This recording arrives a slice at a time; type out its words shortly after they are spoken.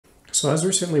So I was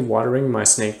recently watering my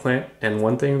snake plant, and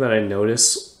one thing that I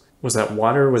noticed was that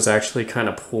water was actually kind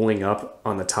of pooling up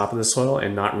on the top of the soil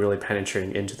and not really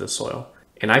penetrating into the soil.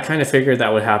 And I kind of figured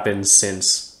that would happen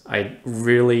since I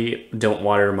really don't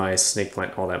water my snake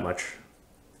plant all that much.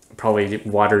 Probably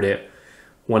watered it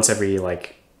once every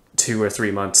like 2 or 3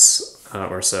 months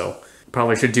or so.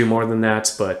 Probably should do more than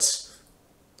that, but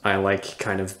I like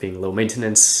kind of being low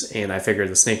maintenance, and I figured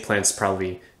the snake plants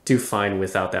probably do fine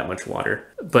without that much water.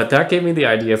 But that gave me the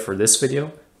idea for this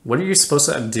video. What are you supposed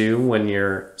to do when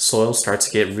your soil starts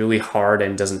to get really hard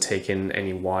and doesn't take in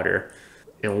any water?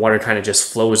 Water kind of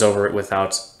just flows over it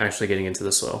without actually getting into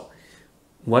the soil.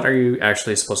 What are you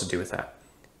actually supposed to do with that?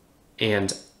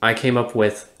 And I came up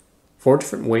with 4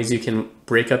 different ways you can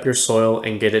break up your soil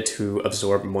and get it to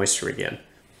absorb moisture again.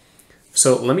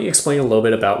 So let me explain a little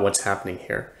bit about what's happening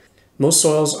here. Most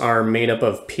soils are made up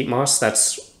of peat moss.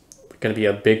 That's going to be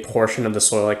a big portion of the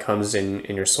soil that comes in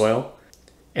your soil.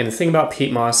 And the thing about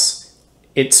peat moss,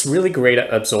 it's really great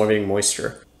at absorbing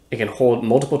moisture. It can hold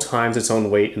multiple times its own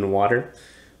weight in water.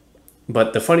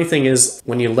 But the funny thing is,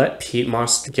 when you let peat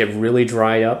moss get really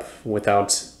dry up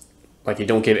without, like you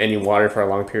don't give any water for a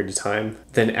long period of time,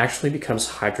 then it actually becomes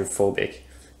hydrophobic.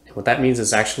 And what that means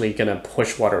is actually going to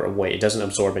push water away. It doesn't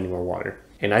absorb any more water.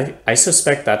 And I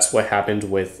suspect that's what happened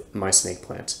with my snake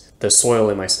plant, the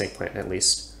soil in my snake plant at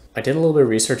least. I did a little bit of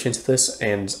research into this,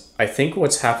 and I think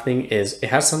what's happening is it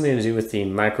has something to do with the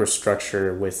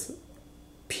microstructure with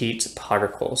peat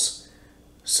particles.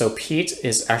 So peat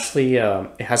is actually,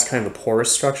 it has kind of a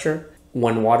porous structure.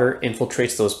 When water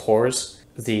infiltrates those pores,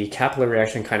 the capillary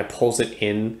reaction kind of pulls it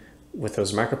in with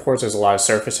those micropores. There's a lot of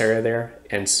surface area there,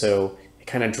 and so it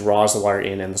kind of draws the water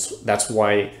in, and that's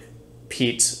why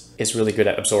peat is really good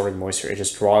at absorbing moisture. It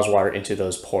just draws water into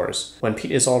those pores. When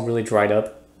peat is all really dried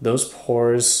up, those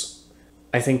pores,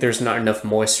 I think there's not enough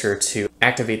moisture to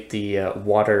activate the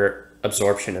water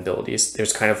absorption abilities.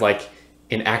 There's kind of like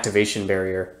an activation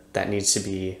barrier that needs to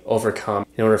be overcome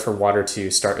in order for water to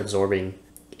start absorbing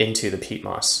into the peat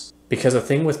moss. Because the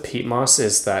thing with peat moss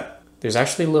is that there's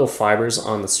actually little fibers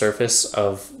on the surface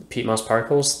of peat moss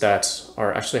particles that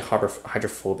are actually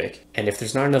hydrophobic. And if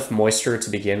there's not enough moisture to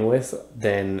begin with,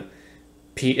 then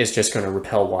peat is just going to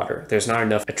repel water. There's not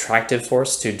enough attractive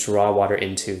force to draw water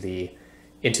into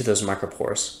those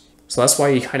micropores. So that's why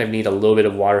you kind of need a little bit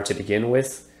of water to begin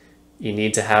with. You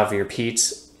need to have your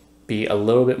peat be a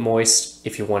little bit moist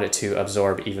if you want it to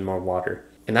absorb even more water.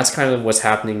 And that's kind of what's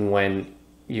happening when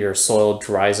your soil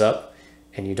dries up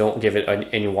and you don't give it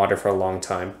any water for a long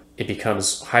time. It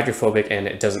becomes hydrophobic and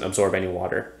it doesn't absorb any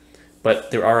water.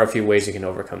 But there are a few ways you can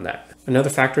overcome that. Another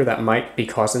factor that might be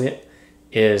causing it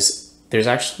is there's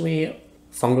actually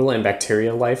fungal and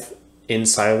bacterial life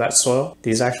inside of that soil.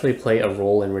 These actually play a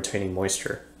role in retaining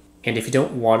moisture. And if you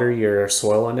don't water your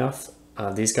soil enough,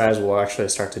 these guys will actually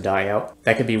start to die out.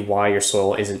 That could be why your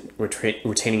soil isn't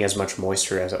retaining as much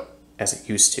moisture as it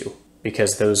used to.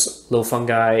 Because those little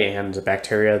fungi and the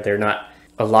bacteria, they're not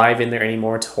alive in there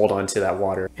anymore to hold on to that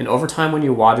water. And over time, when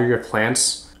you water your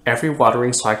plants, every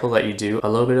watering cycle that you do, a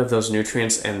little bit of those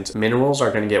nutrients and minerals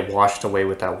are going to get washed away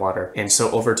with that water. And so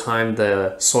over time,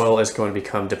 the soil is going to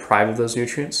become deprived of those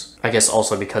nutrients. I guess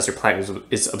also because your plant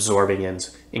is absorbing and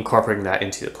incorporating that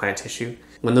into the plant tissue.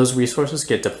 When those resources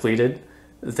get depleted,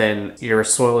 then your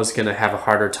soil is going to have a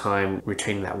harder time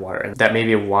retaining that water. And that may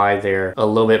be why they're a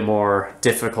little bit more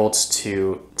difficult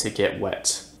to get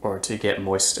wet or to get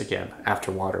moist again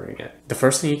after watering it. The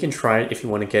first thing you can try if you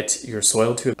want to get your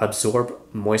soil to absorb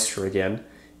moisture again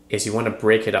is you want to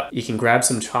break it up. You can grab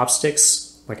some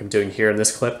chopsticks like I'm doing here in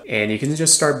this clip, and you can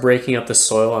just start breaking up the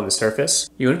soil on the surface.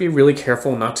 You want to be really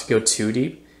careful not to go too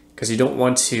deep because you don't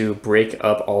want to break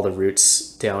up all the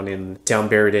roots down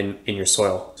buried in your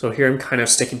soil. So here I'm kind of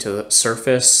sticking to the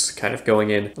surface, kind of going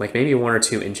in like maybe 1 or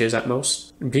 2 inches at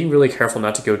most. Being really careful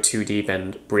not to go too deep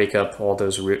and break up all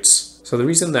those roots. So the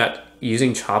reason that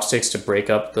using chopsticks to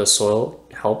break up the soil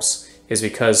helps is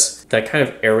because that kind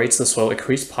of aerates the soil. It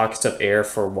creates pockets of air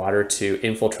for water to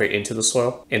infiltrate into the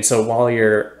soil. And so while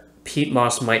your peat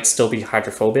moss might still be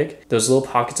hydrophobic, those little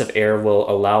pockets of air will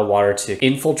allow water to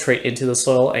infiltrate into the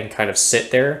soil and kind of sit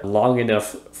there long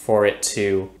enough for it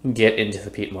to get into the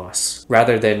peat moss,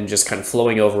 rather than just kind of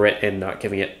flowing over it and not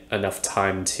giving it enough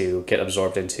time to get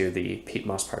absorbed into the peat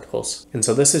moss particles. And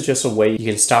so this is just a way you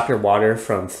can stop your water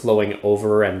from flowing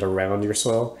over and around your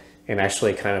soil and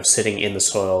actually kind of sitting in the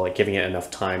soil, like giving it enough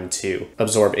time to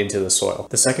absorb into the soil.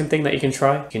 The second thing that you can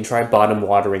try bottom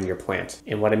watering your plant.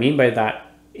 And what I mean by that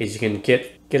is you can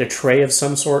get a tray of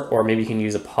some sort, or maybe you can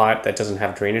use a pot that doesn't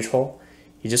have drainage hole.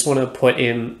 You just want to put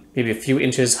in maybe a few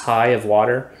inches high of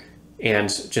water and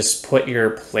just put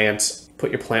your plant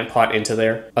put your plant pot into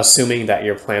there, assuming that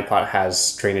your plant pot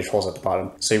has drainage holes at the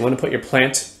bottom. So you want to put your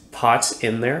plant pot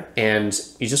in there, and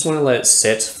you just want to let it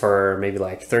sit for maybe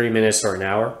like 30 minutes or an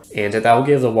hour, and that will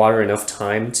give the water enough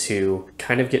time to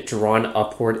kind of get drawn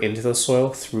upward into the soil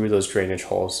through those drainage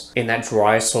holes. And that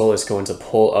dry soil is going to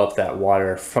pull up that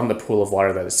water from the pool of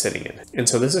water that it's sitting in. And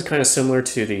so this is kind of similar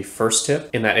to the first tip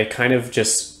in that it kind of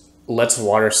just lets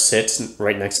water sit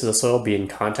right next to the soil, be in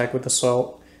contact with the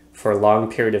soil for a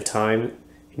long period of time,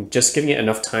 and just giving it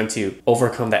enough time to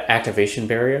overcome that activation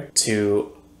barrier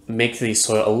to make the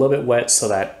soil a little bit wet so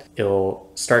that it'll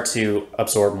start to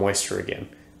absorb moisture again.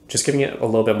 Just giving it a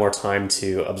little bit more time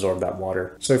to absorb that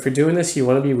water. So if you're doing this, you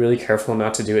want to be really careful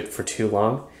not to do it for too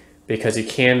long, because you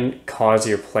can cause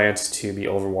your plants to be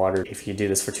overwatered if you do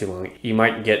this for too long. You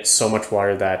might get so much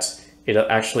water that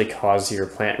it'll actually cause your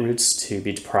plant roots to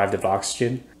be deprived of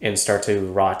oxygen and start to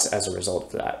rot as a result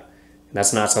of that. And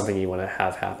that's not something you want to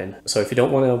have happen. So if you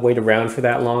don't want to wait around for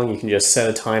that long, you can just set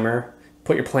a timer.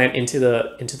 Put your plant into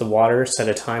the water, set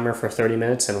a timer for 30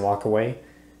 minutes and walk away,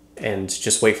 and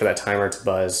just wait for that timer to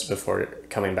buzz before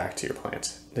coming back to your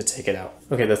plant to take it out.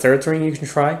 Okay, the third thing you can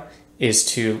try is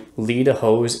to lead a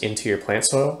hose into your plant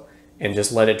soil and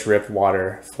just let it drip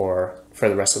water for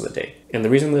the rest of the day. And the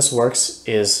reason this works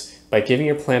is by giving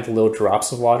your plant little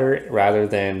drops of water rather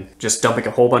than just dumping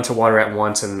a whole bunch of water at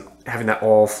once and having that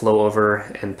all flow over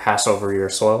and pass over your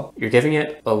soil. You're giving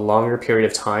it a longer period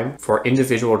of time for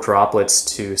individual droplets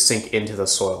to sink into the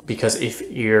soil. Because if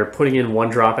you're putting in one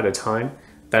drop at a time,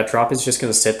 that drop is just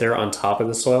going to sit there on top of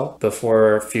the soil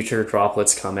before future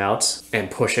droplets come out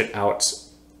and push it out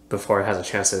before it has a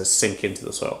chance to sink into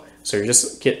the soil. So you're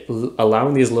just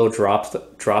allowing these little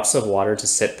drops of water to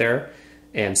sit there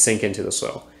and sink into the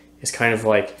soil. It's kind of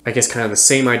like, I guess, kind of the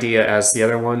same idea as the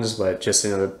other ones, but just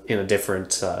in a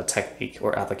different technique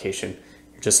or application.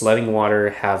 You're just letting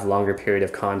water have longer period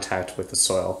of contact with the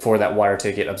soil for that water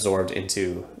to get absorbed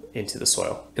into the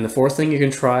soil. And the fourth thing you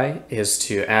can try is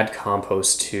to add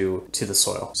compost to the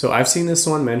soil. So I've seen this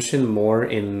one mentioned more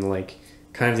in like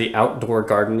kind of the outdoor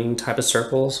gardening type of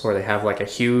circles where they have like a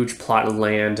huge plot of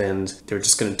land and they're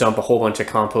just going to dump a whole bunch of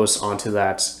compost onto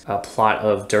that plot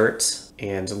of dirt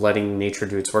and letting nature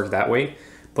do its work that way.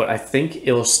 But I think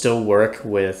it'll still work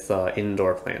with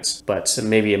indoor plants, but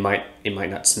maybe it might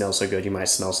not smell so good. You might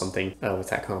smell something with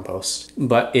that compost,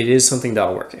 but it is something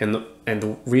that'll work. And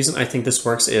the reason I think this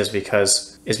works is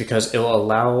because it'll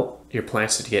allow your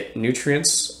plants to get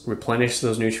nutrients, replenish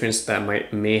those nutrients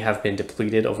that may have been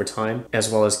depleted over time,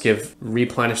 as well as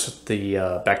replenish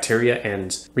the bacteria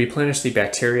and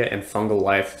fungal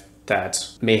life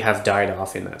that may have died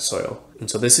off in that soil. And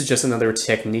so this is just another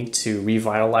technique to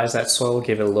revitalize that soil,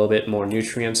 give it a little bit more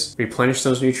nutrients, replenish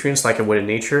those nutrients like it would in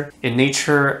nature. In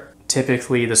nature,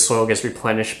 typically the soil gets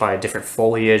replenished by different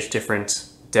foliage, different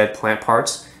dead plant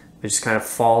parts. They just kind of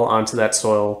fall onto that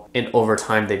soil, and over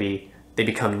time they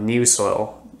become new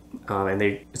soil.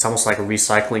 It's almost like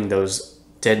recycling those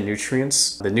dead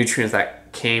nutrients, the nutrients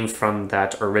that came from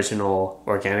that original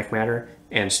organic matter,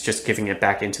 and just giving it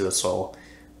back into the soil.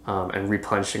 And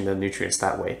replenishing the nutrients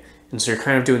that way. And so you're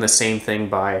kind of doing the same thing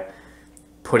by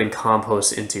putting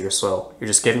compost into your soil. You're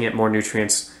just giving it more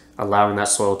nutrients, allowing that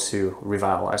soil to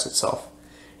revitalize itself.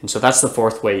 And so that's the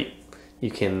fourth way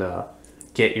you can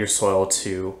get your soil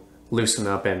to loosen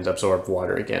up and absorb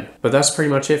water again. But that's pretty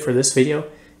much it for this video.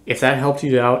 If that helped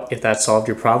you out, if that solved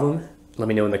your problem, let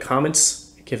me know in the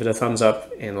comments. Give it a thumbs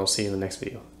up, and I'll see you in the next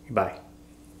video. Goodbye.